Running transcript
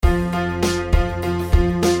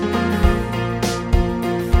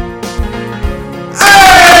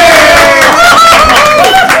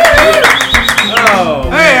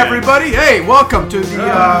welcome to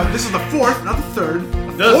the, this is the fourth, not the third,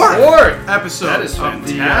 the fourth episode that is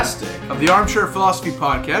fantastic. of the Armchair Philosophy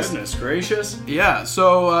Podcast. Goodness gracious. Yeah,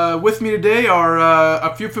 so with me today are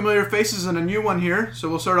a few familiar faces and a new one here, so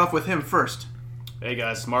we'll start off with him first. Hey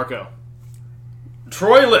guys, it's Marco.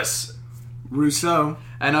 Troilus. Rousseau.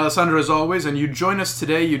 And Alessandro as always, and you join us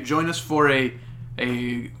today, you join us for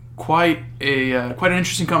quite an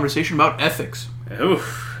interesting conversation about ethics.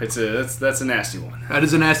 Oof, that's a nasty one. That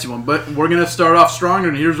is a nasty one, but we're going to start off strong,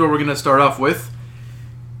 and here's what we're going to start off with.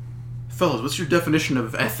 Fellas, what's your definition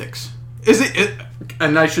of ethics? Is it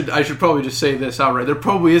and I should probably just say this outright. There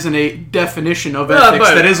probably isn't a definition of ethics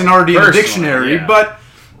that isn't already in the dictionary, yeah. But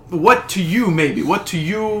what to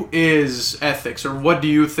you is ethics, or what do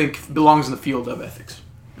you think belongs in the field of ethics?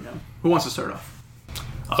 You know? Who wants to start off?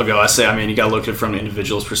 I'll go. You got to look at it from an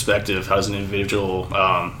individual's perspective. How does an individual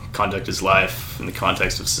conduct his life in the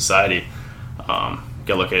context of society? You got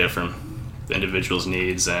to look at it from the individual's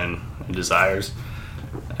needs and desires,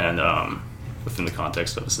 and within the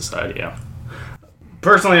context of a society. Yeah.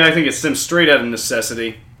 Personally, I think it stems straight out of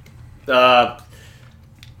necessity, and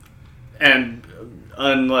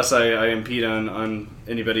unless I impede on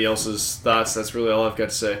anybody else's thoughts, that's really all I've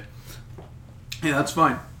got to say. Yeah, that's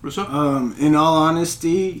fine. Rousseau? In all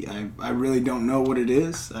honesty, I really don't know what it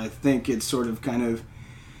is. I think it sort of kind of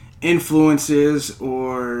influences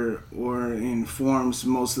or informs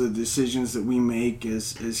most of the decisions that we make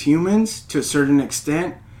as humans to a certain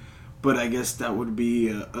extent. But I guess that would be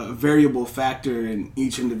a variable factor in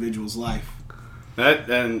each individual's life. I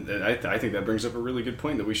think that brings up a really good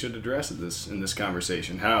point that we should address in this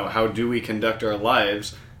conversation. How do we conduct our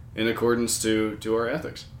lives in accordance to our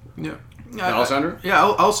ethics? Yeah. Alessandro?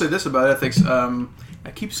 I'll say this about ethics. I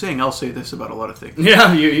keep saying I'll say this about a lot of things.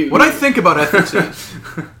 Yeah. What I think about ethics is,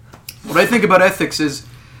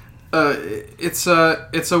 it's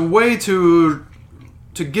a way to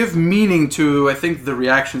give meaning to, I think, the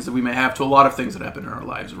reactions that we may have to a lot of things that happen in our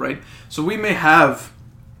lives, right? So we may have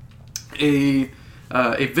a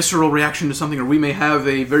visceral reaction to something, or we may have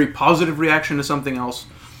a very positive reaction to something else.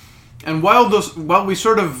 And while we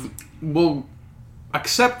sort of will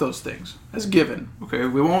accept those things as given, okay,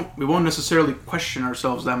 we won't necessarily question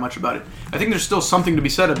ourselves that much about it. I think there's still something to be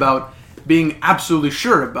said about being absolutely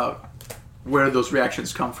sure about where those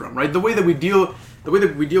reactions come from, right? The way that we deal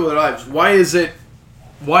with our lives. Why is it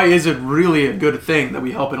really a good thing that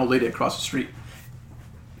we help an old lady across the street?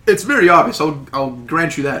 It's very obvious. I'll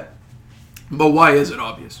grant you that. But why is it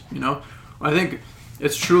obvious? You know, I think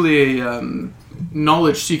it's truly a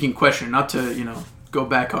knowledge-seeking question. Not to go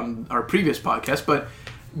back on our previous podcast, but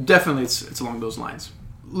definitely it's along those lines.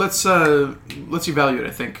 Let's evaluate.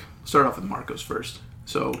 I think start off with Marcos first.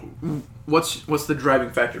 So, what's the driving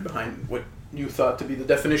factor behind what you thought to be the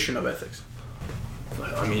definition of ethics?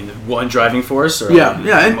 I mean, one driving force, or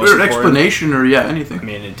or explanation, or anything. I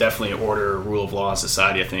mean, definitely order, rule of law in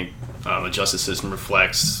society. I think the justice system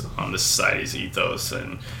reflects the society's ethos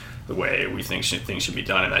and the way we think things should be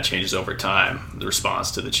done, and that changes over time. The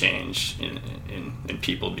response to the change in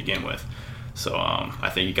people to begin with. So I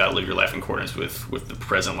think you got to live your life in accordance with the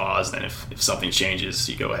present laws. And if something changes,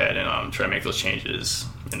 you go ahead and try to make those changes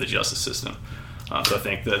in the justice system. So I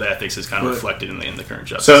think that ethics is kind of reflected in the current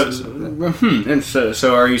justice system.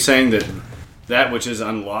 So are you saying that which is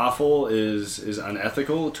unlawful is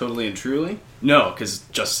unethical, totally and truly? No, because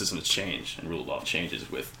justice systems change and rule of law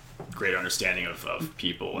changes with greater understanding of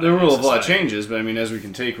people. The rule of law changes, but I mean, as we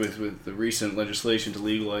can take with the recent legislation to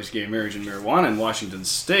legalize gay marriage and marijuana in Washington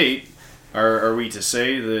State, are we to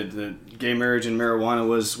say that gay marriage and marijuana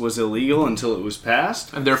was illegal until it was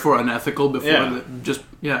passed? And therefore unethical before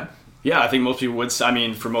Yeah, I think most people would. I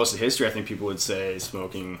mean, for most of history, I think people would say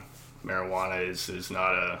smoking marijuana is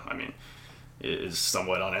not is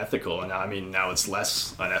somewhat unethical, and now it's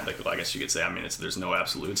less unethical, I guess you could say. I mean, there's no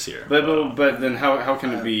absolutes here. But then how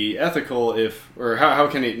can it be ethical how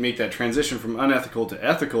can it make that transition from unethical to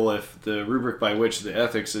ethical if the rubric by which the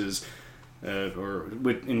ethics is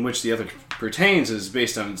in which the ethic pertains is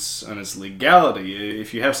based on its legality?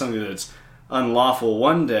 If you have something that's unlawful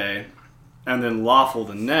one day and then lawful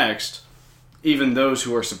the next, even those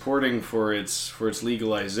who are supporting for its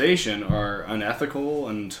legalization are unethical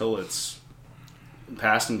until it's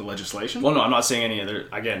passed into legislation? Well, no, I'm not saying any other.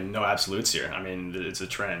 Again, no absolutes here. I mean, it's a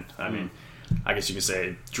trend. I mean, I guess you could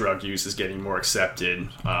say drug use is getting more accepted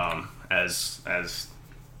as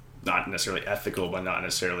not necessarily ethical, but not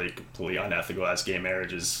necessarily completely unethical, as gay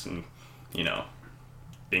marriages and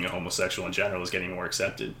being a homosexual in general is getting more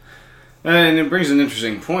accepted. And it brings an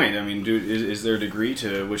interesting point. I mean, is there a degree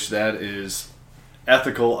to which that is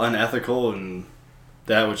ethical, unethical, and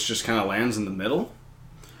that which just kind of lands in the middle?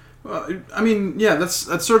 I mean, yeah,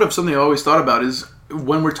 that's sort of something I always thought about is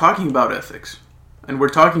when we're talking about ethics, and we're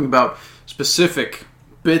talking about specific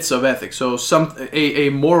bits of ethics. So a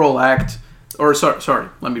moral act, or sorry,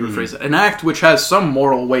 let me rephrase it. An act which has some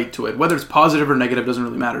moral weight to it, whether it's positive or negative, doesn't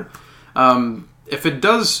really matter. If it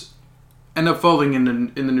does end up falling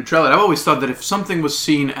in the neutrality, I've always thought that if something was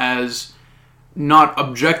seen as not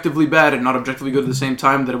objectively bad and not objectively good at the same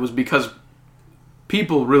time, that it was because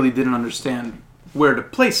people really didn't understand where to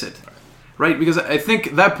place it, right? Because I think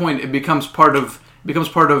at that point it becomes part of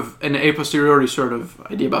an a posteriori sort of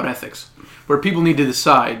idea about ethics, where people need to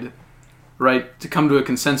decide, right, to come to a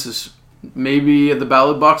consensus, maybe at the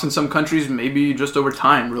ballot box in some countries, maybe just over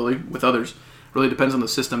time, really, with others. Really depends on the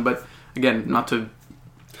system. But again, not to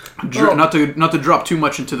drop too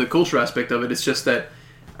much into the culture aspect of it. It's just that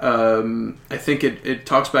I think it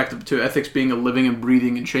talks back to ethics being a living and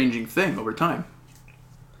breathing and changing thing over time.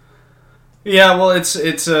 Yeah, well,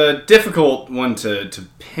 it's a difficult one to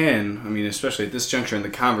pin. I mean, especially at this juncture in the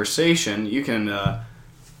conversation, you can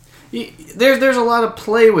there's a lot of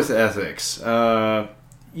play with ethics.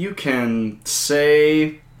 You can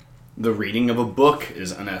say the reading of a book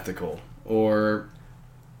is unethical, or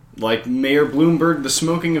like Mayor Bloomberg, the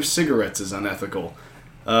smoking of cigarettes is unethical.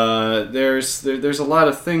 There's a lot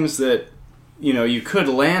of things that you could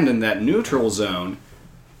land in that neutral zone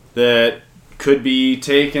that could be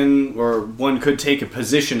taken, or one could take a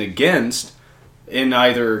position against in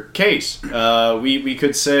either case. We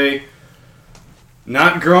could say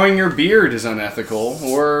not growing your beard is unethical,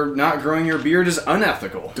 or not growing your beard is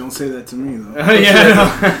unethical. Don't say that to me, though.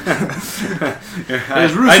 I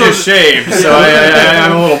just shaved, so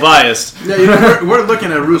I'm a little biased. Yeah, we're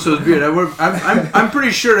looking at Rousseau's beard. I'm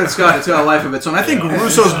pretty sure it's got a life of its own. I think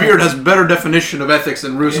Rousseau's beard has better definition of ethics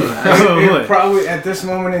than Rousseau has. It probably, at this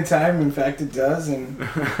moment in time, in fact, it does,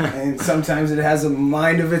 and sometimes it has a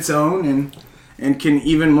mind of its own, and can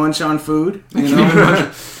even munch on food.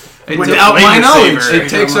 Without my knowledge, it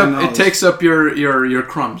takes up your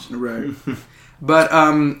crumbs. Right. But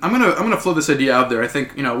I'm gonna float this idea out there. I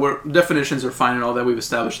think definitions are fine and all that. We've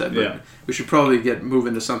established that, but we should probably move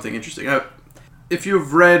into something interesting. If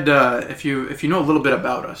you've read, if you know a little bit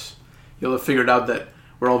about us, you'll have figured out that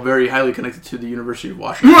we're all very highly connected to the University of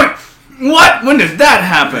Washington. What? When did that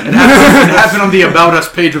happen? It happened on the About Us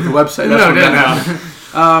page of the website. That's no, it didn't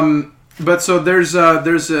happen. But so there's a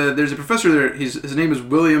professor there. His name is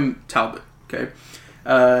William Talbot. Okay,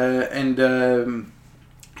 and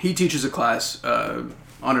he teaches a class on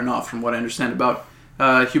and off, from what I understand, about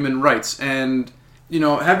human rights. And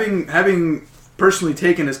having personally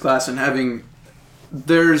taken his class and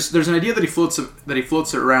there's an idea that he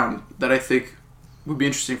floats around that I think would be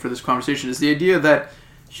interesting for this conversation. Is the idea that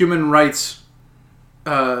human rights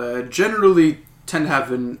generally tend to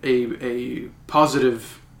have a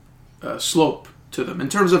positive slope to them in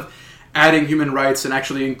terms of adding human rights and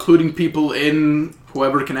actually including people in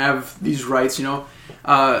whoever can have these rights.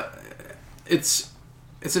 It's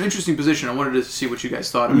an interesting position. I wanted to see what you guys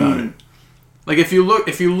thought about it. Like if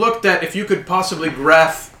you could possibly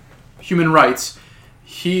graph human rights,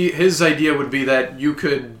 his idea would be that you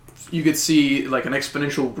could see like an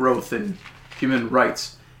exponential growth in human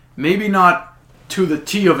rights. Maybe not to the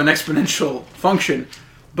T of an exponential function,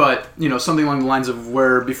 but something along the lines of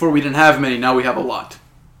where before we didn't have many, now we have a lot.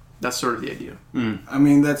 That's sort of the idea. I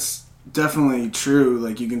mean, that's definitely true.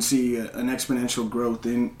 Like you can see an exponential growth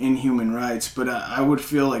in human rights, but I would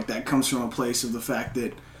feel like that comes from a place of the fact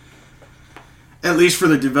that, at least for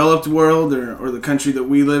the developed world or the country that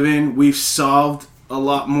we live in, we've solved a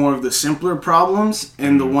lot more of the simpler problems,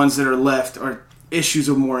 and the ones that are left are issues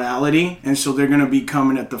of morality, and so they're going to be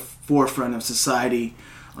coming at the forefront of society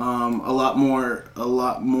a lot more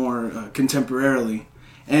contemporarily.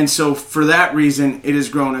 And so for that reason, it has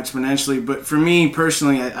grown exponentially. But for me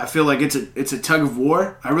personally, I feel like it's a tug of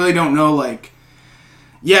war. I really don't know. Like,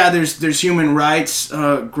 yeah, there's human rights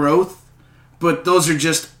growth, but those are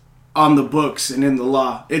just on the books and in the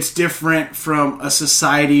law. It's different from a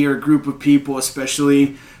society or group of people,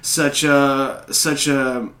 especially such a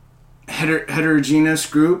heterogeneous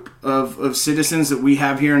group of citizens that we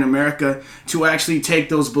have here in America, to actually take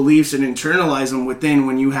those beliefs and internalize them within.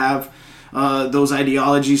 When you have those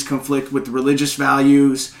ideologies conflict with religious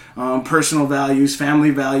values, personal values,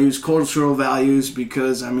 family values, cultural values,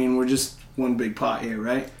 because I mean we're just one big pot here,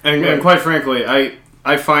 right? And quite frankly,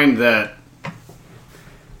 I find that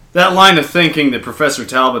line of thinking that Professor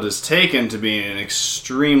Talbot has taken to be an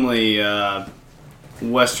extremely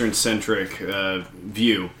Western-centric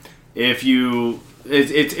view.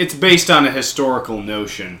 It's based on a historical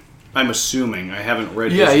notion. I'm assuming. I haven't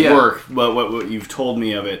read his work, but what you've told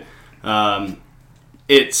me of it,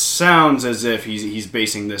 it sounds as if he's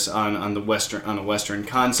basing this on a Western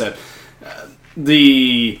concept.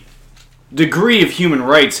 The degree of human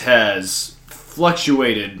rights has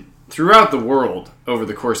fluctuated throughout the world over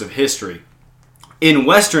the course of history. In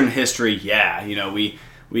Western history,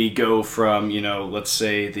 we go from, let's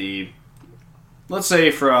say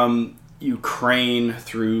from Ukraine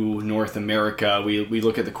through North America. We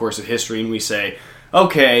look at the course of history and we say,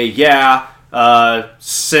 okay,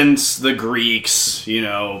 since the Greeks,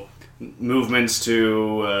 movements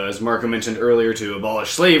to, as Marco mentioned earlier, to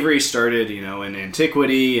abolish slavery started, in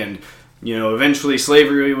antiquity, and, eventually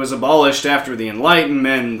slavery was abolished after the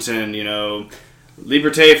Enlightenment, and,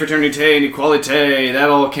 liberté, fraternité, and equalité, that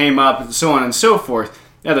all came up, and so on and so forth.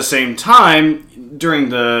 At the same time, during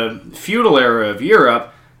the feudal era of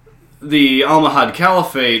Europe, the Almohad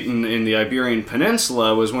Caliphate in the Iberian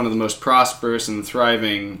Peninsula was one of the most prosperous and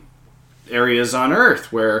thriving areas on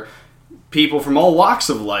Earth, where people from all walks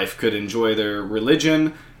of life could enjoy their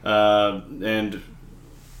religion, and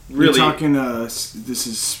really... You're talking, this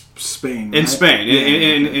is Spain, in right? Spain,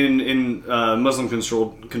 Yeah. in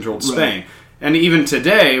Muslim-controlled Spain. Right. And even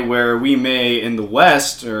today, where we may, in the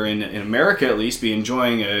West, or in America at least, be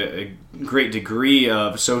enjoying a great degree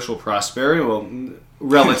of social prosperity, well,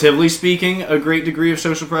 relatively speaking, a great degree of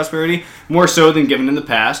social prosperity, more so than given in the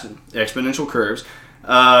past, exponential curves.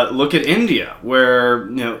 Look at India, where,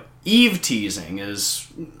 Eve teasing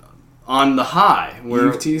is on the high, where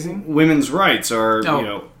Eve teasing? Women's rights are,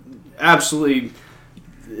 absolutely,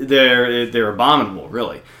 they're abominable,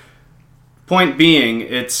 really. Point being,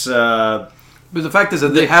 it's... But the fact is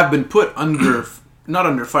that they have been put under, not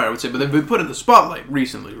under fire, I would say, but they've been put in the spotlight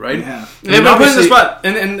recently, right? Yeah. They've been put in the spot,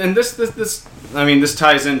 and this, I mean, this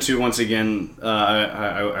ties into, once again,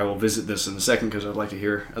 I will visit this in a second because I'd like to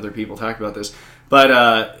hear other people talk about this,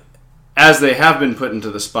 but as they have been put into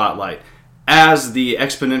the spotlight, as the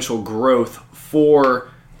exponential growth for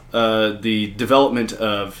the development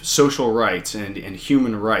of social rights and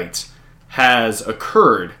human rights has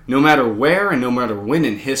occurred, no matter where and no matter when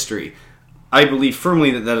in history, I believe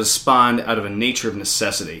firmly that is spawned out of a nature of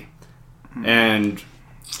necessity. And...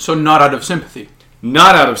 So not out of sympathy.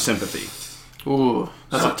 Not out of sympathy. Ooh,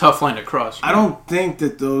 that's a tough line to cross. I don't think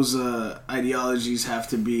that those ideologies have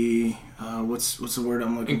to be... what's the word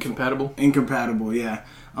I'm looking Incompatible? for? Incompatible, yeah.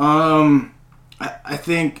 I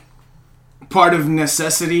think part of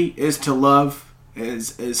necessity is to love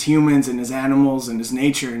as humans and as animals and as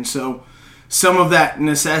nature. And so some of that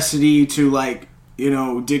necessity to,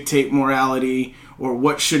 dictate morality or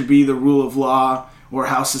what should be the rule of law or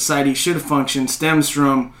how society should function stems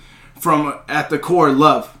from at the core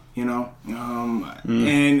love,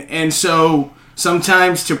 and so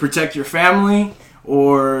sometimes to protect your family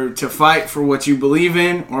or to fight for what you believe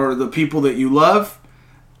in or the people that you love,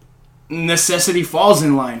 necessity falls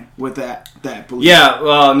in line with that belief. Yeah,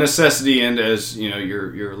 well, necessity, and as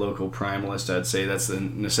your local primalist, I'd say that's the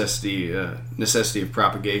necessity of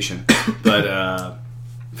propagation. But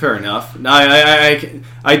fair enough. No,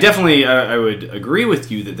 I definitely I would agree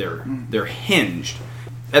with you that they're hinged.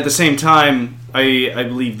 At the same time, I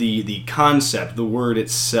believe the concept, the word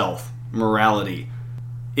itself, morality,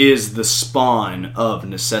 is the spawn of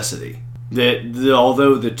necessity. That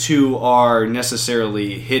although the two are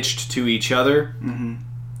necessarily hitched to each other,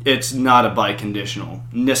 it's not a biconditional.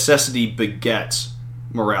 Necessity begets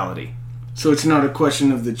morality. So it's not a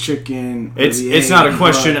question of the chicken. It's not a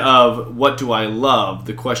question of what do I love.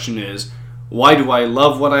 The question is, why do I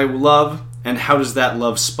love what I love, and how does that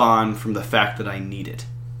love spawn from the fact that I need it?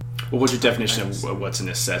 Well, what's your definition of what's a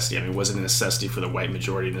necessity? I mean, was it a necessity for the white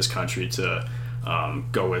majority in this country to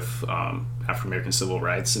go with African American civil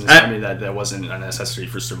rights? And I mean that wasn't a necessity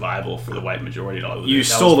for survival for the white majority. You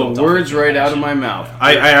stole the words right out of my mouth.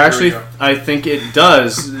 I think it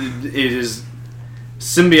does. It is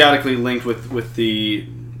symbiotically linked with the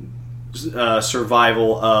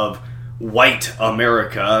survival of white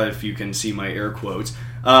America, if you can see my air quotes.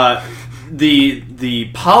 The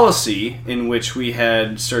policy in which we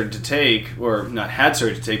had started to take, or not had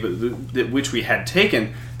started to take, but which we had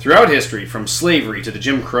taken throughout history, from slavery to the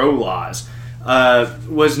Jim Crow laws,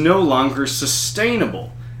 was no longer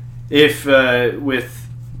sustainable. What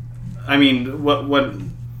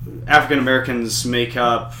African Americans make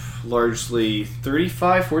up largely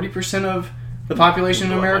 35-40% of the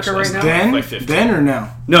population in America right now. Then or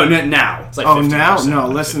now? No, now. It's like now? 50%, No,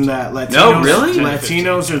 less than that. Latinos, No, really?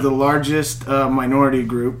 Latinos are the largest minority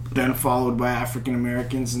group, then followed by African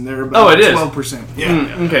Americans, and they're about 12%.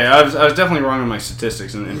 Yeah. Okay, I was definitely wrong on my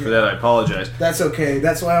statistics, and for that I apologize. That's okay.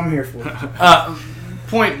 That's what I'm here for.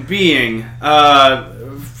 Point being,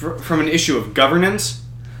 from an issue of governance,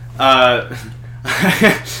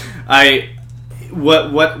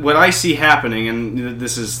 What I see happening, and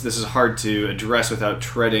this is hard to address without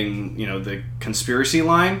treading, the conspiracy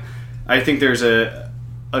line. I think there's a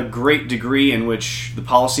great degree in which the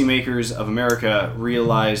policymakers of America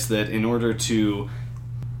realize that in order to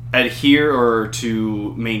adhere or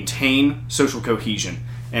to maintain social cohesion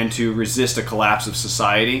and to resist a collapse of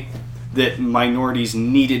society, that minorities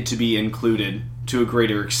needed to be included to a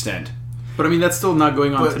greater extent. But I mean, that's still not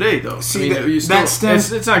going on today, though. See,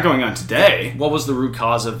 It's not going on today. What was the root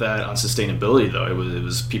cause of that unsustainability, though? It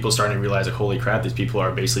was people starting to realize that, holy crap, these people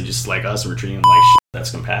are basically just like us, and we're treating them like shit.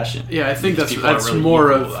 That's compassion. Yeah, I think that's really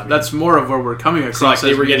more equal. of that's more of where we're coming across. It's like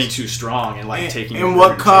they were because- getting too strong and like taking. And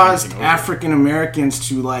what caused African Americans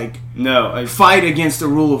to fight against the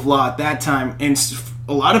rule of law at that time? And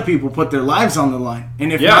a lot of people put their lives on the line,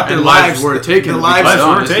 and if not their lives were taken, the lives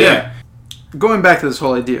were taken. Yeah. Going back to this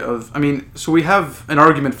whole idea of, so we have an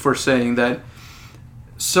argument for saying that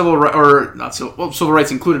civil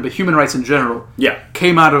rights included, but human rights in general,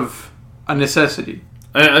 came out of a necessity.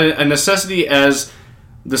 A necessity as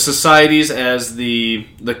the societies, as the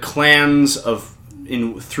clans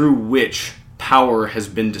through which power has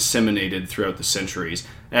been disseminated throughout the centuries.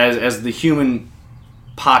 As the human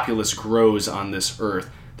populace grows on this earth,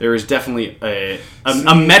 there is definitely a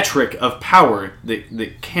metric of power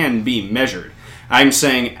that can be measured. I'm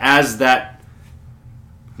saying as that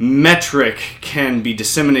metric can be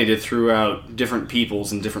disseminated throughout different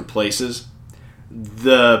peoples in different places,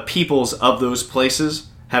 the peoples of those places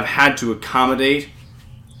have had to accommodate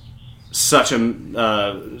such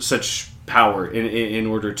power in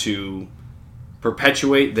order to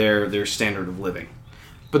perpetuate their standard of living.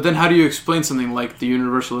 But then how do you explain something like the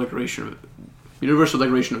Universal Declaration of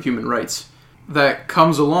Human Rights that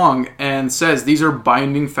comes along and says these are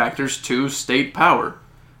binding factors to state power?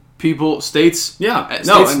 States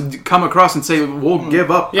come across and say we'll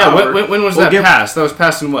give up power. When was that passed? That was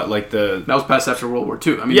passed in what? That was passed after World War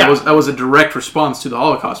II. That was a direct response to the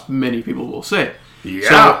Holocaust, many people will say.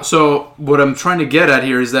 Yeah. So what I'm trying to get at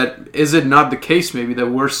here is it not the case maybe that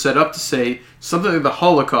we're set up to say something like the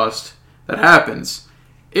Holocaust that happens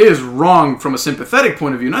is wrong from a sympathetic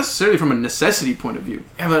point of view, not necessarily from a necessity point of view.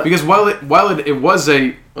 Yeah, because while it definitely was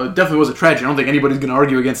a tragedy, I don't think anybody's going to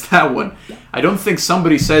argue against that one. I don't think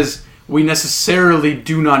somebody says we necessarily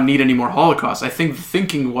do not need any more Holocaust. I think the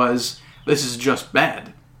thinking was this is just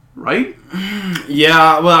bad, right?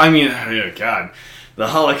 Yeah. Well, God, the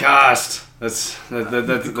Holocaust. That's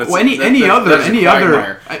any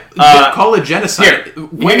other call it genocide.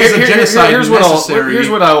 When is a genocide necessary? Here's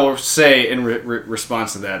what I will say in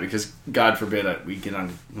response to that, because God forbid that we get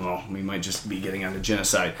on. Well, we might just be getting onto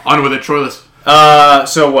genocide. On with it, Troilus.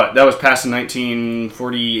 So what? That was passed in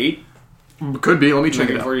 1948. Could be. Let me check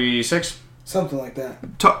it out. 1946. Something like that.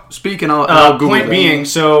 Speak and I'll Google point that. Being,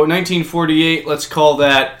 so 1948. Let's call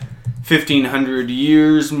that 1,500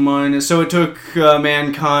 years minus. So it took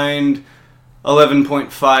mankind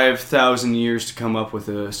 11.5 thousand years to come up with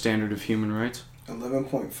a standard of human rights.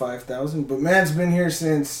 11.5 thousand? But man's been here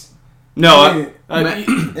since... No,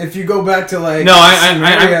 if you go back to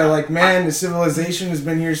the civilization has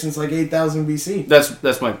been here since 8,000 BC.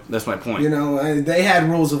 That's my point. They had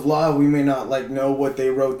rules of law. We may not know what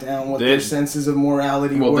they wrote down, what their senses of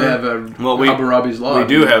morality were. They have Hammurabi's law. We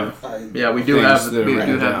do have. We do have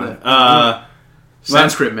that.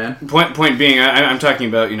 Sanskrit, man. Point being, I'm talking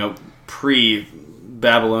about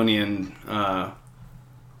pre-Babylonian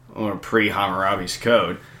or pre-Hammurabi's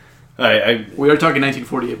code. We are talking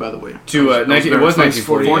 1948, by the way. It was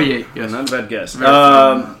 1948. Yes. Not a bad guess.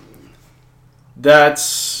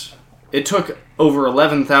 It took over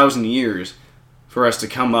 11,000 years for us to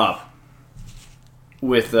come up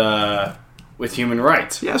with human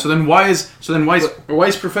rights. Yeah. So then why is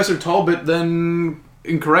Professor Talbot then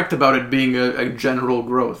incorrect about it being a general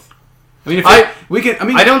growth? I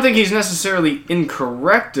don't think he's necessarily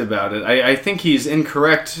incorrect about it. I think he's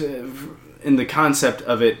incorrect in the concept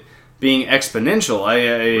of it being exponential.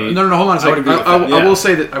 No, hold on a second. I will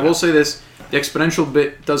say that. I will say this: the exponential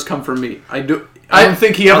bit does come from me. I don't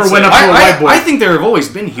think he ever went up to a whiteboard. I think there have always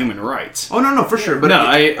been human rights. Oh no, for sure. But no,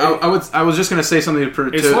 I was just going to say something.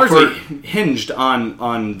 It's largely hinged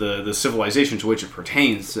on the civilization to which it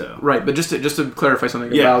pertains. So right, but just to clarify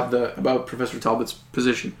something about Professor Talbot's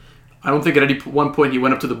position. I don't think at any one point he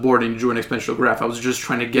went up to the board and drew an exponential graph. I was just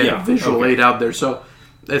trying to get a visual aid out there. So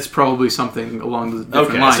it's probably something along the different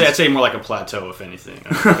Okay, lines. I'd say more like a plateau, if anything.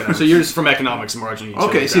 So you're from economics margin.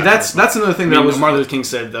 okay. See, that's another thing I mean, that was Martin Luther King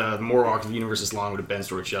said the moral arc of the universe is long, but it bends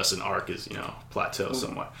towards justice, and arc is plateau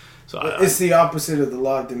somewhat. So It's the opposite of the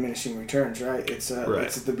law of diminishing returns, right? It's Right.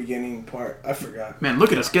 it's at the beginning part. I forgot. man.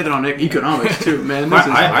 Look at us getting on economics too, man. This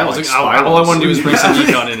is, all I want to do is bring some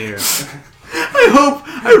econ in here.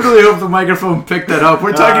 I really hope the microphone picked that up.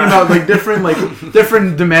 We're talking about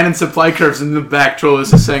different demand and supply curves, and the back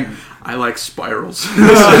Trollus is saying, "I like spirals."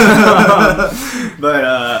 But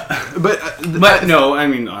no, I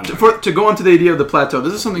mean, To go on to the idea of the plateau,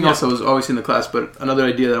 this is something else I was always in the class, but another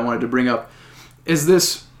idea that I wanted to bring up is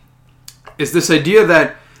this idea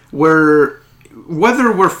that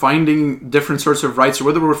whether we're finding different sorts of rights or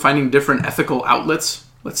whether we're finding different ethical outlets,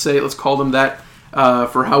 let's call them that,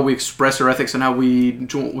 for how we express our ethics and how we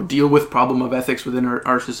deal with problem of ethics within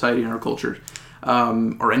our society and our culture,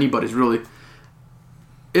 or anybody's really.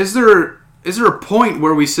 Is there a point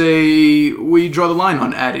where we say we draw the line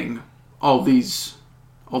on adding all these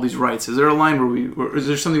rights? Is there a line or is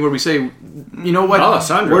there something where we say, you know what,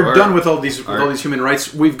 we're done with all these human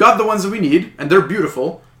rights. We've got the ones that we need, and they're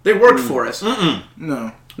beautiful. They work for us.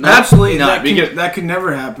 No. absolutely not. That could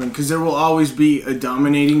never happen because there will always be a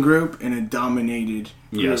dominating group and a dominated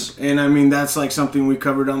group. Yes. And I mean that's like something we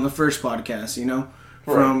covered on the first podcast,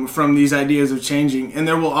 from these ideas of changing, and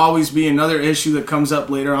there will always be another issue that comes up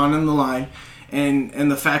later on in the line,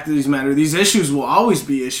 and the fact of these matter, these issues will always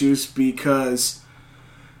be issues because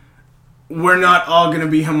we're not all going to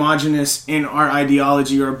be homogenous in our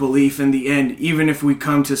ideology or belief in the end, even if we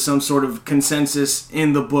come to some sort of consensus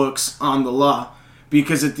in the books on the law.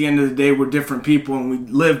 Because at the end of the day, we're different people and we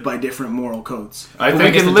live by different moral codes. I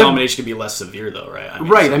think the domination could be less severe, though,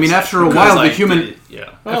 right? I mean, after a while, the human...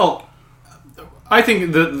 Well, I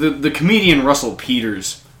think the comedian Russell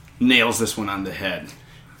Peters nails this one on the head.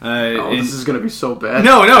 This is going to be so bad.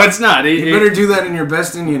 No, it's not. You better do that in your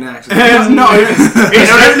best Indian accent. No, we can't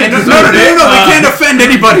offend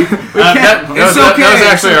anybody. It's okay.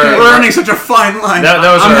 We're earning such a fine line. That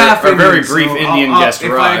was our very Indian, brief so Indian guest,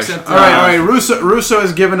 Raj. All right. Russo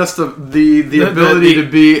has given us the ability to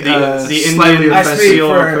be slightly I speak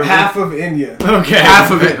offensive. for half of India. Okay, Half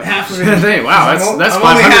of it. Hey, wow, that's I'm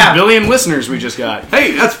only 500 half. billion listeners we just got.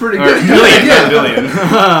 Hey, that's pretty Or good. billion.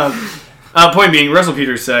 Point being, Russell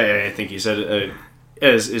Peters said, I think he said,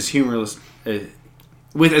 as humorless,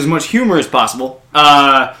 with as much humor as possible.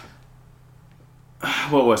 What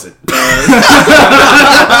was it?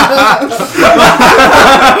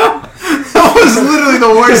 That was literally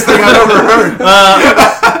the worst thing I've ever heard.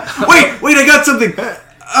 Wait, I got something. No,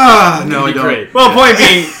 I don't. Great. Well, point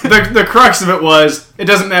being, the crux of it was, it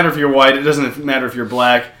doesn't matter if you're white, it doesn't matter if you're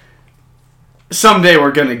black. Someday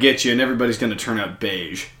we're going to get you, and everybody's going to turn out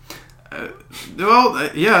beige.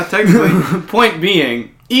 Yeah, technically. Point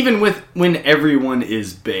being, even when everyone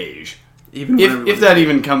is beige, if that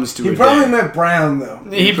even comes to He it. probably meant brown, though.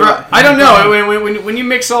 I don't know. When you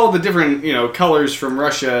mix all the different colors from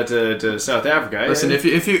Russia to South Africa. Listen, if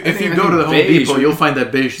you go to the Home Depot, you'll find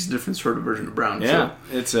that beige is a different sort of version of brown. Yeah,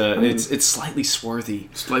 so. it's slightly swarthy.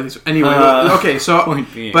 Anyway, okay. So,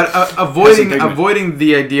 but avoiding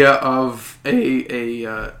the idea of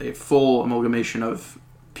a full amalgamation of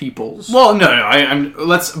peoples. Well, no.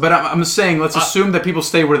 I'm saying let's assume that people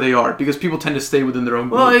stay where they are because people tend to stay within their own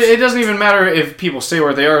groups. Well, it doesn't even matter if people stay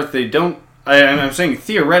where they are if they don't. I'm saying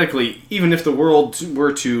theoretically, even if the world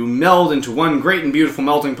were to meld into one great and beautiful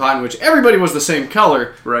melting pot in which everybody was the same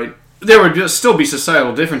color, right? There would still be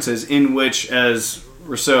societal differences in which, as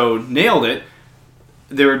Rousseau nailed it,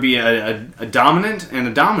 there would be a dominant and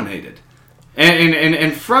a dominated.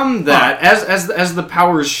 And from that, as the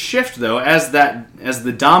powers shift, though, as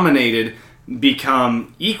the dominated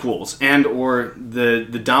become equals and or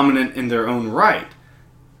the dominant in their own right,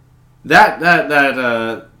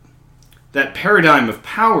 that paradigm of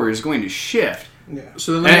power is going to shift. Yeah.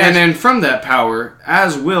 So then from that power,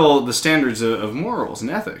 as will the standards of morals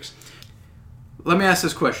and ethics. Let me ask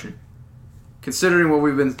this question. Considering what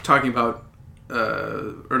we've been talking about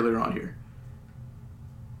earlier on here.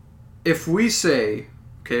 If we say,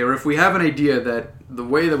 or if we have an idea that the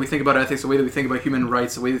way that we think about ethics, the way that we think about human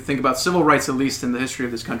rights, the way we think about civil rights, at least in the history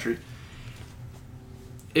of this country,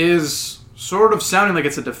 is sort of sounding like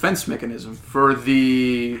it's a defense mechanism for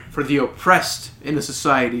the oppressed in the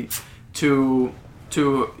society to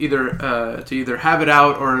either have it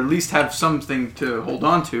out or at least have something to hold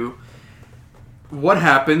on to. What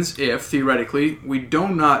happens if theoretically we do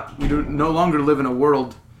no longer live in a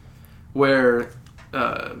world where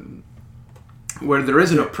where there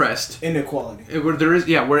is an oppressed, Inequality. where there is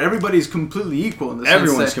where everybody's completely equal in the sense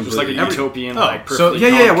Everyone's that Just like a utopian, like so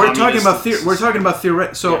perfectly we're talking about communist- we're talking about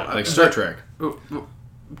theoret. So like Star Trek.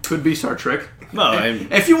 could be Star Trek. Well,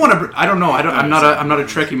 If you want to, I don't know. I'm not a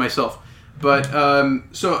Trekkie myself, but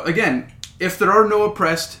so again, if there are no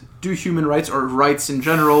oppressed, do human rights or rights in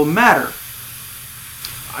general matter?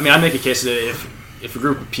 I mean, I make a case that if a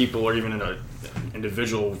group of people or even an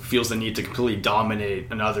individual feels the need to completely dominate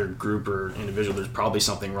another group or individual, there's probably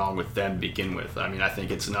something wrong with them to begin with. I mean, I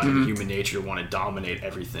think it's not in human nature to want to dominate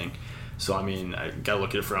everything. So, I mean, I got to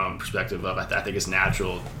look at it from a perspective of I think it's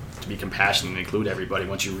natural to be compassionate and include everybody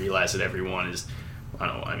once you realize that everyone is, I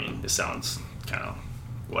don't know, I mean, this sounds kind of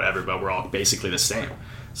whatever, but we're all basically the same.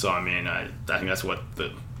 So, I mean, I think that's what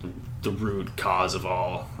the root cause of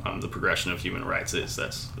all the progression of human rights is.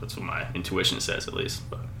 That's what my intuition says, at least.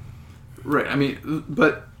 But. Right. I mean,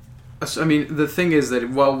 the thing is that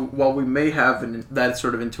while we may have that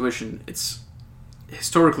sort of intuition, it's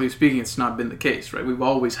historically speaking, it's not been the case, right? We've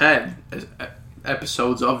always had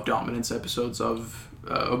episodes of dominance, episodes of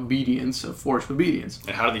obedience, of forced obedience.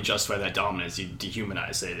 And how do they justify that dominance? You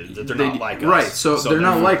dehumanize, say that they're not like us. Right, so they're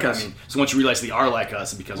not like us. I mean, so once you realize they are like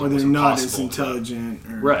us, it becomes Or almost they're not as impossible. intelligent.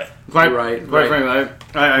 Or, Right. Quite Right. frankly,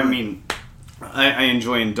 I mean, I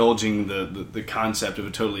enjoy indulging the concept of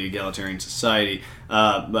a totally egalitarian society,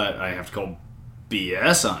 but I have to call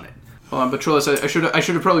BS on it. Hold on, but Trollus, I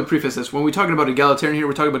should have probably prefaced this. When we talking about egalitarian here,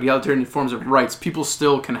 we're talking about egalitarian forms of rights. People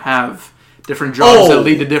still can have different jobs that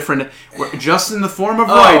lead to different, just in the form of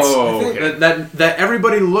rights. okay. That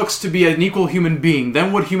everybody looks to be an equal human being.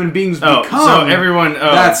 Then what human beings become? So everyone.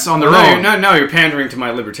 That's on their own. Now you're pandering to my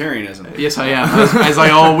libertarianism. Yes, I am, as I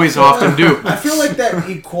always often do. I feel like that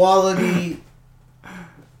equality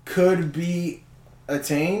could be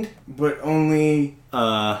attained, but only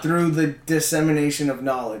through the dissemination of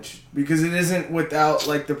knowledge. Because it isn't without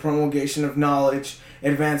like the promulgation of knowledge,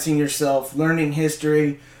 advancing yourself, learning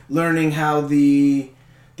history, learning how the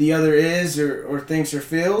other is or thinks or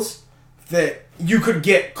feels, that you could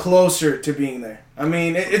get closer to being there. I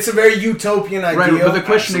mean, it's a very utopian ideal. Right, but the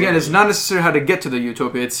question again is not necessarily how to get to the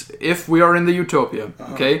utopia. It's if we are in the utopia,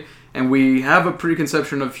 okay, and we have a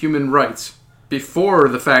preconception of human rights before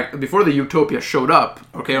the utopia showed up,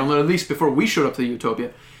 okay, or at least before we showed up to the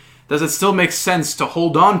utopia, does it still make sense to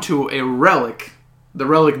hold on to a relic, the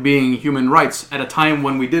relic being human rights, at a time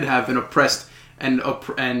when we did have an oppressed and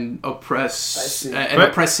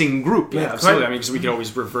oppressing group? Yeah, absolutely. I mean, because we could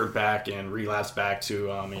always revert back and relapse back to,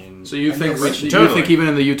 So you think Totally. even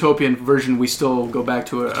in the utopian version we still go back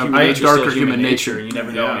to a nature is still darker human nature? And you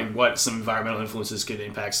never know what some environmental influences could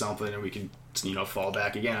impact something, and we could fall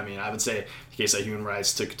back again. I mean, I would say in the case that human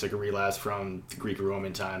rights took a relapse from the Greek or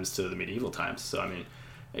Roman times to the medieval times. So I mean,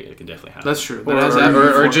 it can definitely happen. That's true.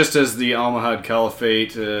 Or just as the Almohad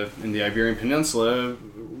Caliphate in the Iberian Peninsula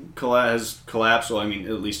has collapsed, well, I mean,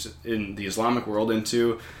 at least in the Islamic world,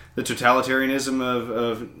 into the totalitarianism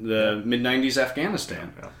of the mid-90s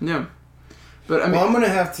Afghanistan. Yeah. But I mean, Well, I'm going to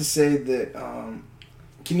have to say that...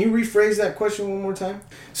 can you rephrase that question one more time?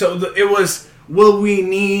 So it was... Will we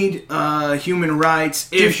need human rights?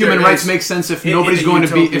 do human rights make sense if nobody's going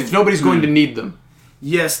to need them?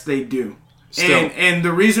 Yes, they do. Still. And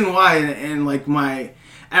the reason why, and like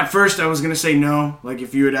at first I was going to say no, like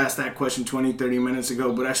if you had asked that question 20, 30 minutes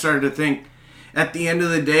ago, but I started to think, at the end of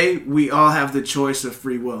the day, we all have the choice of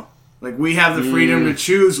free will. Like we have the freedom to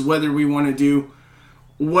choose whether we want to do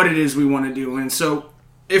what it is we want to do. And so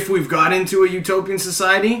if we've got into a utopian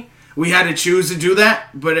society, we had to choose to do that,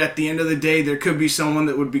 but at the end of the day, there could be someone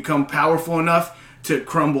that would become powerful enough to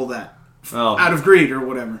crumble that out of greed or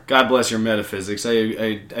whatever. God bless your metaphysics.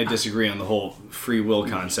 I disagree on the whole free will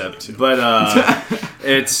concept, but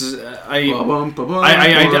it's I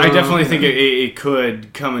definitely think it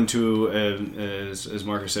could come into as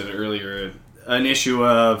Marcus said earlier, an issue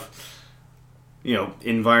of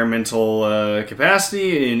environmental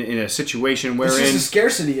capacity in a situation wherein It's just a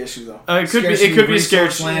scarcity issue, though. it could be a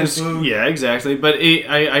scarcity, land, food. Yeah, exactly. But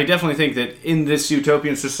I definitely think that in this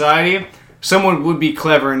utopian society, someone would be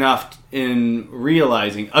clever enough in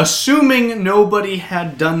realizing, assuming nobody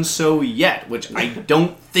had done so yet, which I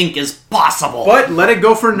don't think is possible. But let it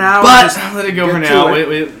go for now. Let it go for now.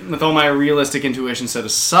 With all my realistic intuition set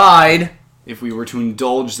aside, if we were to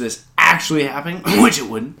indulge this actually happening, which it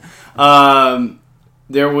wouldn't,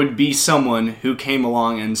 there would be someone who came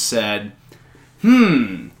along and said,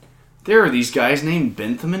 there are these guys named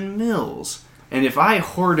Bentham and Mills, and if I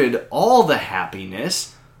hoarded all the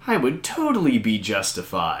happiness, I would totally be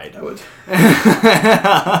justified. I would.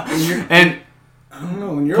 And I don't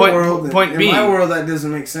know. In your Point- world, point in being- my world, that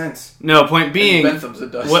doesn't make sense. No, point being, Bentham's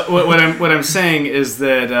it does. what I'm saying is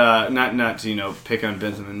that not to pick on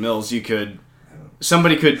Bentham and Mills.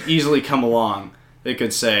 Somebody could easily come along. They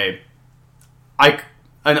could say,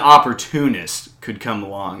 an opportunist could come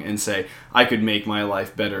along and say, I could make my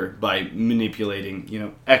life better by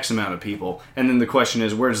manipulating, X amount of people. And then the question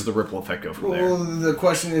is, where does the ripple effect go from there? Well, the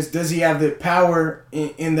question is, does he have the power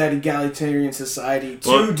in that egalitarian society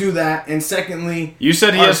to do that? And secondly, You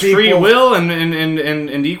said he are has free people- will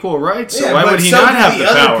and equal rights, so yeah, why but would he so not do have the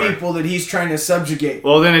other power? people that he's trying to subjugate?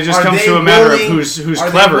 Well, then it just Are comes they to a matter willing- of who's are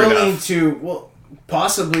clever they willing enough. to? Well,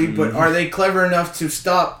 possibly, but are they clever enough to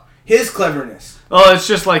stop his cleverness? Oh, it's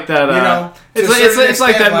just like that. to a It's certain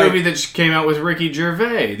like that extent, movie that came out with Ricky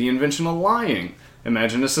Gervais, The Invention of Lying.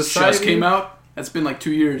 Imagine a society. just came out. That's been like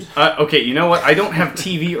 2 years. Okay, you know what? I don't have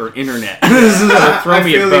TV or internet. This is gonna throw I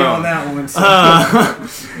me a feel you on bone. that one. So.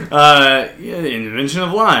 The Invention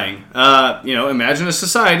of Lying. Imagine a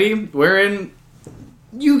society wherein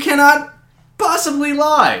you cannot possibly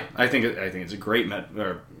lie. I think it's a great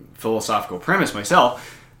philosophical premise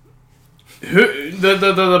myself.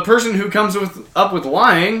 The person who comes up with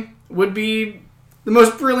lying would be the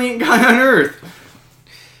most brilliant guy on earth.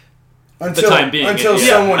 the time being, until yeah.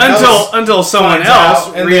 someone Until someone finds else out,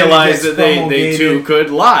 and then realized it that gets they too promulgated. could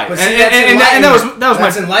lie. But see, And that was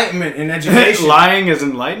that's my enlightenment in education. lying is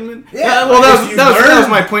enlightenment. Yeah, well, like, if you that was learn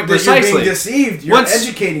my point that You're precisely. being deceived. You're Once-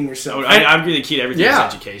 educating yourself. I'm really key to everything Yeah.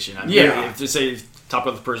 is education. I mean, Yeah. if to say top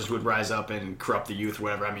of the persons who would rise up and corrupt the youth or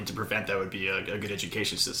whatever. I mean, to prevent that would be a good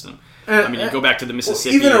education system. I mean, you go back to the Well,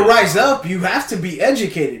 Mississippi. even to rise up, you have to be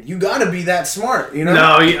educated. You got to be that smart. You know.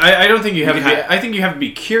 No, I don't think you have to be. ha- I think you have to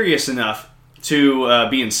be curious enough to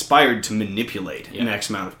be inspired to manipulate an X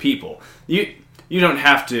amount of people. You don't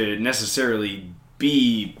have to necessarily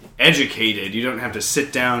be educated. You don't have to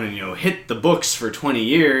sit down and hit the books for 20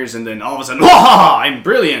 years and then all of a sudden, I'm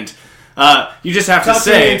brilliant. You just have Talk to to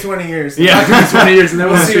me say, in 20 years. yeah, 20 years, and then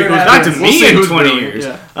We'll we'll see see what who's happens. not to We'll me see in who's 20 brilliant, years.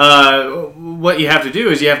 yeah. What you have to do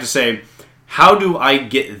is you have to say, how do I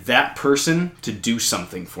get that person to do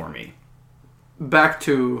something for me? Back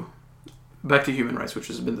to human rights, which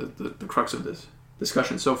has been the crux of this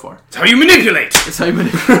discussion so far. It's how you manipulate. It's how you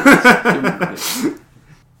manipulate human rights.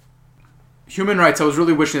 Human rights. I was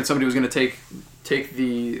really wishing that somebody was going to take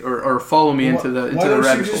the or follow me into the Why don't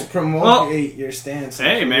rabbit you hole. just promulgate your stance?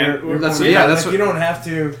 Hey, man. That's- point yeah, out. that's Like, what- you don't have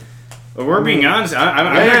to. Well, we're being honest. I'm No.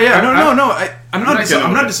 I'm not.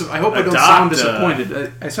 I hope I don't sound adopt,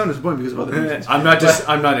 disappointed. I sound disappointed because of other reasons. I'm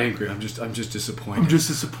not angry. I'm just disappointed. I'm just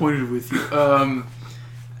disappointed with you. I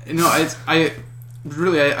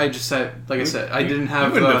just said, like I said, I didn't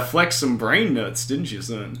have. You wanted to flex some brain nuts, didn't you,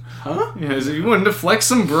 son? Huh? Yeah, so you wanted to flex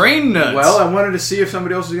some brain nuts. Well, I wanted to see if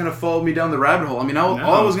somebody else was going to follow me down the rabbit hole. I mean, all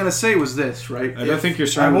I was going to say was this, right? I don't think you're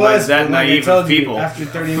I surrounded by was that but like I naive told of you, people. after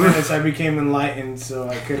 30 minutes, I became enlightened, so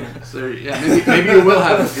I couldn't. So, yeah, maybe you will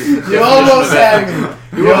have. You almost had me.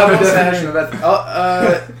 You will have a almost had definition me. of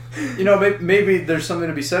ethics. Maybe there's something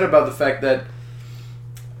to be said about the fact that,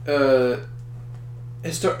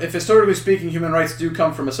 if historically speaking, human rights do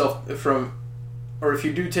come or if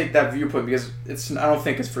you do take that viewpoint, because I don't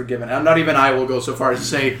think it's forgiven. And not even I will go so far as to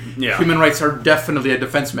say human rights are definitely a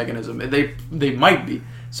defense mechanism. They might be.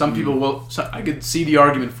 Some people will. I could see the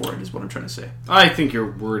argument for it. Is what I'm trying to say. I think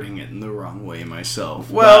you're wording it in the wrong way myself.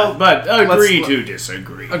 Well, but agree let's- to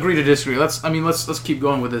disagree. Agree to disagree. Let's keep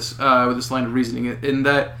going with this line of reasoning. In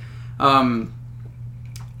that,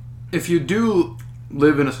 if you do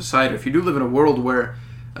live in a society, if you do live in a world where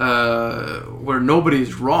nobody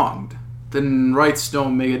is wronged, then rights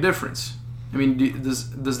don't make a difference. I mean,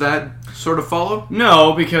 does that sort of follow?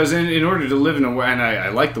 No, because in order to live in a world, and I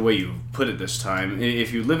like the way you put it this time,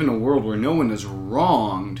 if you live in a world where no one is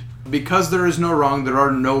wronged, Because there is no wrong, there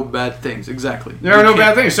are no bad things. Exactly. there are no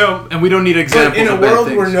bad things. So And we don't need But examples in a of bad world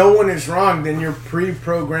things. where no one is wrong, then you're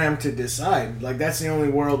pre-programmed to decide. Like, that's the only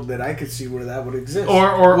world that I could see where that would exist.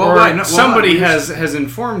 or Well, no, somebody well, has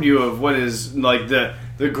informed you of what is like the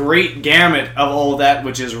great gamut of all that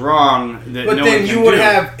which is wrong that But no then one you can would do.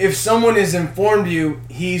 have, if someone has informed you,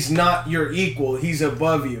 he's not your equal. He's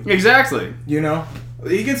above you. Exactly. You know?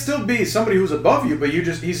 He can still be somebody who's above you, but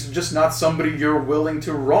he's just not somebody you're willing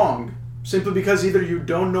to wrong. Simply because either you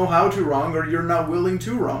don't know how to wrong or you're not willing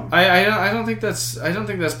to wrong. I don't think that's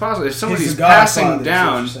possible. If somebody's He's the Godfather, passing is what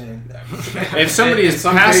down, you're saying. if somebody In is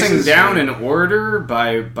some passing cases, down yeah. an order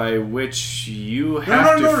by which you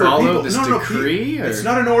have to follow this decree, or? It's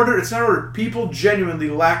not an order. It's not an order. People genuinely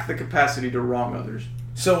lack the capacity to wrong others.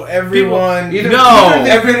 So everyone, No.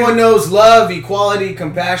 everyone knows love, equality,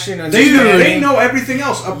 compassion, They understanding. know everything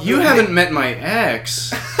else. You haven't met my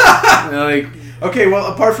ex. Like, Okay,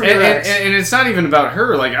 well, apart from your ex, and it's not even about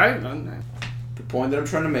her. Like The point that I'm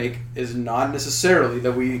trying to make is not necessarily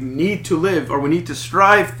that we need to live or we need to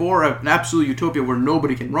strive for an absolute utopia where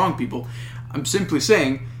nobody can wrong people. I'm simply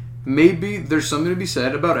saying maybe there's something to be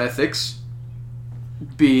said about ethics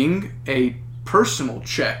being a personal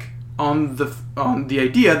check on the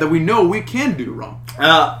idea that we know we can do wrong.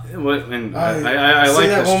 I say like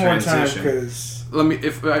that this one more time transition. because Let me,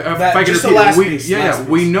 if I can just the repeat last it, piece, yeah,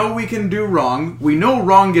 we know we can do wrong. We know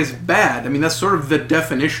wrong is bad. I mean, that's sort of the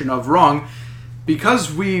definition of wrong,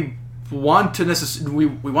 because we want to we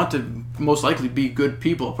want to most likely be good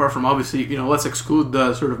people. Apart from obviously, let's exclude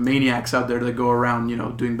the sort of maniacs out there that go around,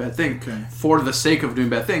 doing bad things for the sake of doing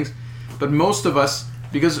bad things. But most of us,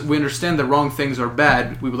 because we understand that wrong things are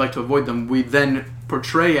bad, we would like to avoid them. We then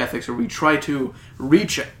portray ethics, or we try to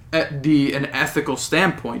reach an ethical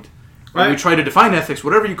standpoint. Right. We try to define ethics,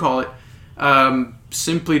 whatever you call it,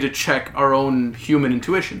 simply to check our own human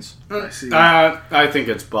intuitions. I think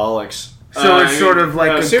it's bollocks. So it's sort of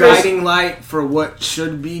like a guiding light for what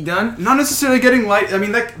should be done? Not necessarily getting light. I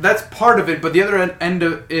mean, that's part of it, but the other end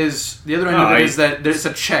of it is that there's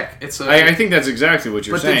a check. I think that's exactly what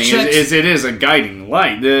you're saying. It is a guiding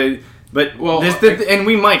light. And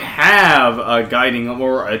we might have a guiding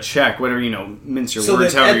or a check, whatever, mince your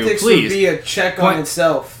words however you please. So ethics would be a check on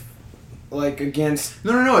itself. Like against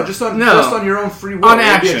just on your own free will. On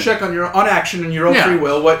action. A check on action and your own free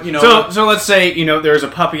will. So let's say there's a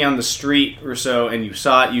puppy on the street or so, and you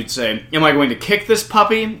saw it. You'd say, "Am I going to kick this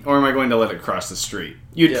puppy, or am I going to let it cross the street?"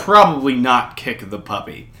 You'd probably not kick the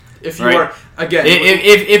puppy. If you are again,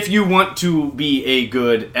 if you want to be a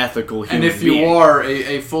good ethical human being, and if you are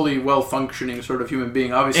a fully well functioning sort of human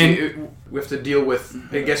being, obviously we have to deal with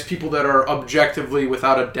people that are objectively,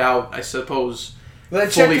 without a doubt, I suppose. Well,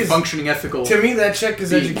 fully functioning ethical. To me, that check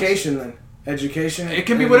is education. Then education. It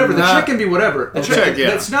can be whatever. The check can be whatever. Check.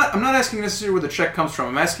 I'm not asking necessarily where the check comes from.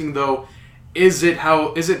 I'm asking though, is it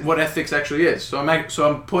what ethics actually is? So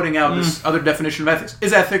I'm putting out this other definition of ethics.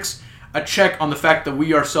 Is ethics a check on the fact that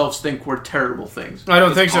we ourselves think we're terrible things? I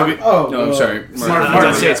don't think so. I'm sorry.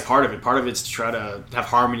 I'd say it's part of it. Part of it's to try to have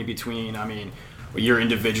harmony between, your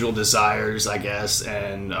individual desires, I guess,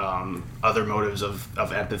 and other motives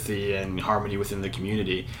of empathy and harmony within the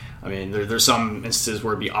community. I mean, there's some instances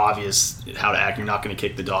where it'd be obvious how to act. You're not going to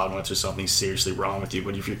kick the dog unless there's something seriously wrong with you.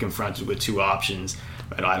 But if you're confronted with two options,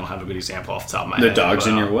 I don't have a good example off the top of my head. The dog's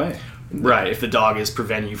in your way. Right. If the dog is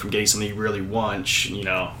preventing you from getting something you really want,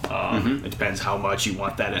 it depends how much you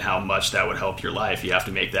want that and how much that would help your life. You have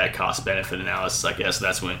to make that cost-benefit analysis, I guess.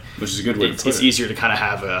 That's when... Which is a good way to put it. It's easier to kind of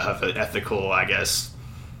have an ethical, I guess,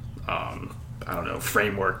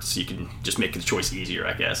 framework, so you can just make the choice easier,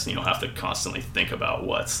 I guess. You don't have to constantly think about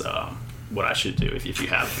what I should do. If you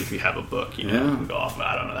have a book, you can go off.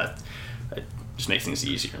 I don't know, that just makes things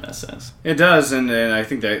easier in that sense. It does, and I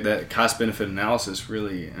think that cost-benefit analysis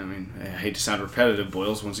really, I hate to sound repetitive,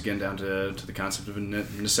 boils once again down to the concept of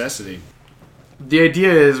necessity. The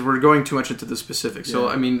idea is we're going too much into the specifics. Yeah. So,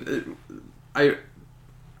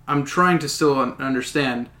 I'm trying to still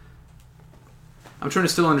understand...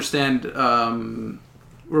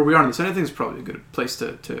 where we are on this. And I think it's probably a good place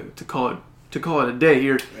to call it a day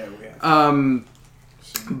here. Yeah,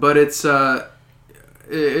 but it's a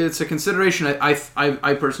consideration I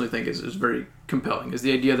personally think is very compelling. Is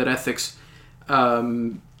the idea that ethics,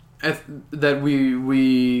 that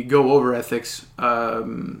we go over ethics,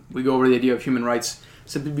 we go over the idea of human rights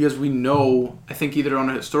simply because we know, I think either on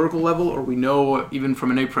a historical level or we know even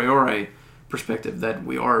from an a priori perspective that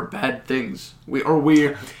we are bad things.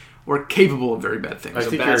 We're capable of very bad things. I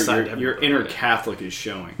think your inner Catholic is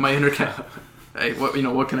showing. My inner Catholic. Hey,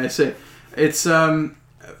 what can I say? It's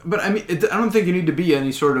but I don't think you need to be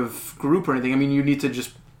any sort of group or anything. You need to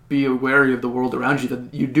just be wary of the world around you,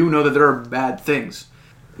 that you do know that there are bad things.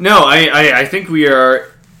 No, I think we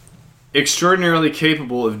are extraordinarily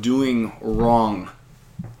capable of doing wrong.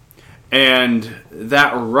 And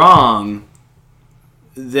that wrong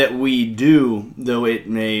that we do, though it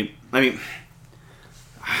may...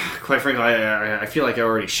 quite frankly, I feel like I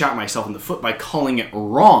already shot myself in the foot by calling it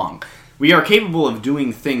wrong. We are capable of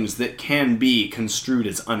doing things that can be construed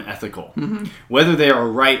as unethical. Mm-hmm. Whether they are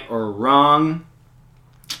right or wrong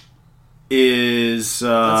is...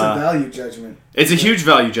 that's a value judgment. It's a huge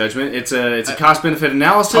value judgment. It's a cost-benefit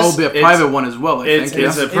analysis. Probably a private one as well, I think.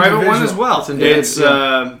 It's a private one as well.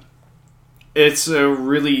 It's a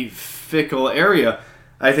really fickle area.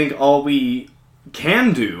 I think all we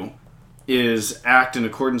can do is act in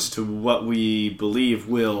accordance to what we believe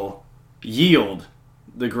will yield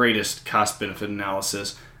the greatest cost-benefit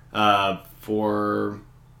analysis for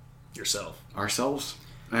yourself. Ourselves.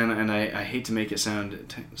 and I hate to make it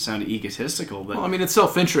sound egotistical, but Well, I mean, it's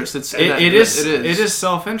self-interest. it is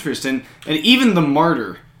self-interest, and even the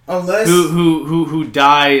martyr Unless who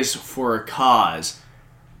dies for a cause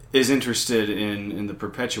is interested in the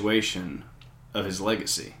perpetuation of his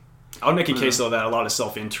legacy. I would make a case, though, that a lot of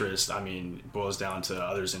self-interest, I mean, boils down to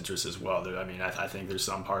others' interests as well. I mean, I think there's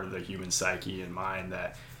some part of the human psyche and mind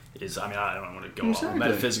that is, I mean, I don't want to go all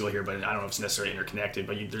metaphysical here, but I don't know if it's necessarily interconnected,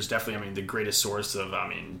 but there's definitely, I mean, the greatest source of, I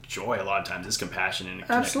mean, joy a lot of times is compassion and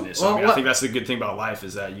connectedness. So, I think that's the good thing about life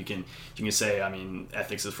is that you can say, I mean,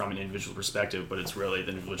 ethics is from an individual perspective, but it's really the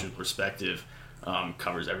individual perspective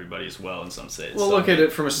covers everybody as well in some sense. Well, look at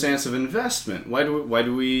it from a stance of investment. Why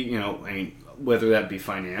do we, I mean, whether that be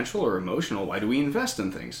financial or emotional, why do we invest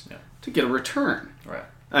in things? Yeah. To get a return. Right.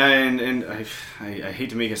 And I hate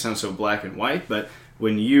to make it sound so black and white, but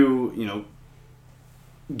when you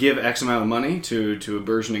give X amount of money to a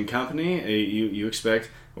burgeoning company, you expect,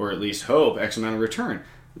 or at least hope, X amount of return.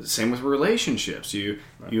 Same with relationships. You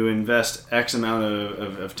invest X amount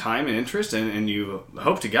of time and interest, and you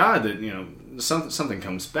hope to God that something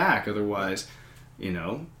comes back. Otherwise,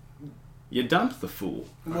 you dump the fool.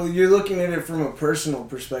 Well, you're looking at it from a personal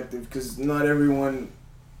perspective because not everyone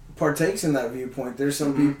partakes in that viewpoint. There's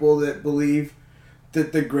some people that believe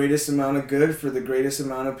that the greatest amount of good for the greatest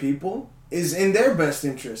amount of people is in their best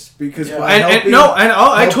interest because by helping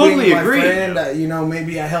I totally agree. Friend,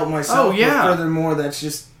 maybe I help myself. Oh, yeah. But furthermore, that's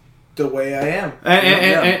just the way I am.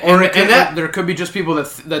 And there could be just people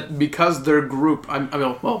that because their group,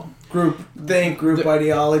 Group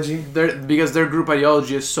ideology. Because their group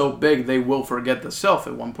ideology is so big, they will forget the self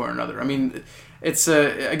at one point or another. I mean, it's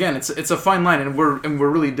a fine line, and we're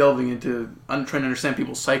really delving into trying to understand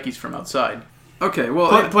people's psyches from outside. Okay,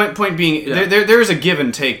 well, point being, there is a give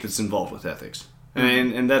and take that's involved with ethics,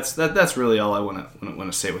 and that's really all I want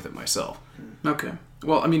to say with it myself. Okay,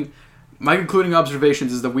 well, I mean, my concluding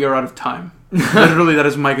observations is that we are out of time. Literally, that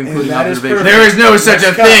is my concluding observation. There is no such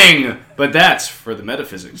a thing, but that's for the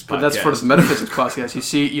metaphysics podcast. But that's for the metaphysics podcast. You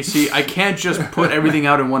see, I can't just put everything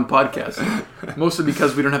out in one podcast, mostly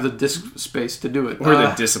because we don't have the disk space to do it, or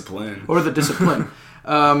the discipline,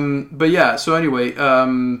 But yeah, so anyway,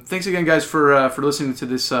 thanks again, guys, for listening to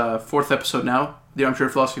this fourth episode now, the Armchair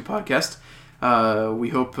Philosophy Podcast. We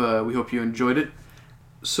hope you enjoyed it.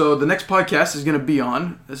 So the next podcast is going to be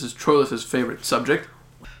on, this is Troilus' favorite subject,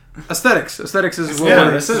 aesthetics. Aesthetics is what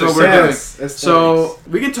we're doing. So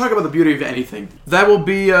we can talk about the beauty of anything. That will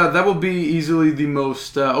be easily the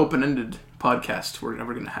most open-ended podcast we're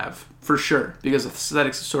going to have, for sure, because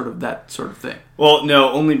aesthetics is sort of that sort of thing. Well,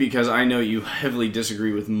 no, only because I know you heavily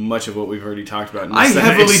disagree with much of what we've already talked about in I aesthetics.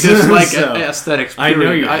 heavily dislike aesthetics. I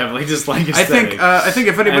know you heavily dislike aesthetics. I think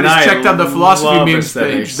if anybody's checked out the philosophy memes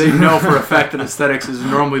page, they know for a fact that aesthetics is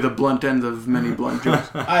normally the blunt end of many blunt jokes.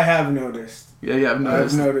 I have noticed. Yeah,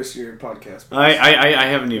 I've noticed your podcast. I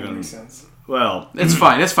haven't even. Makes sense. Well, it's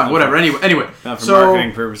fine. Whatever. Anyway. Not for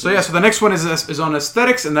marketing purposes. So yeah. So the next one is on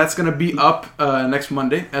aesthetics, and that's going to be up next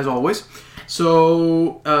Monday, as always.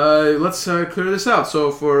 So let's clear this out.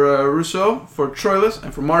 So for Rousseau, for Troilus,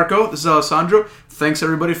 and for Marco, this is Alessandro. Thanks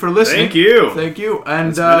everybody for listening. Thank you. And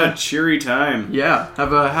it's been a cheery time. Yeah.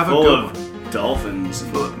 Have a full good of dolphins.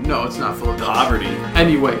 No, it's not full of poverty.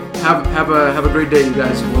 Anyway, have a great day, you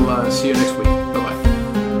guys. We'll see you next week.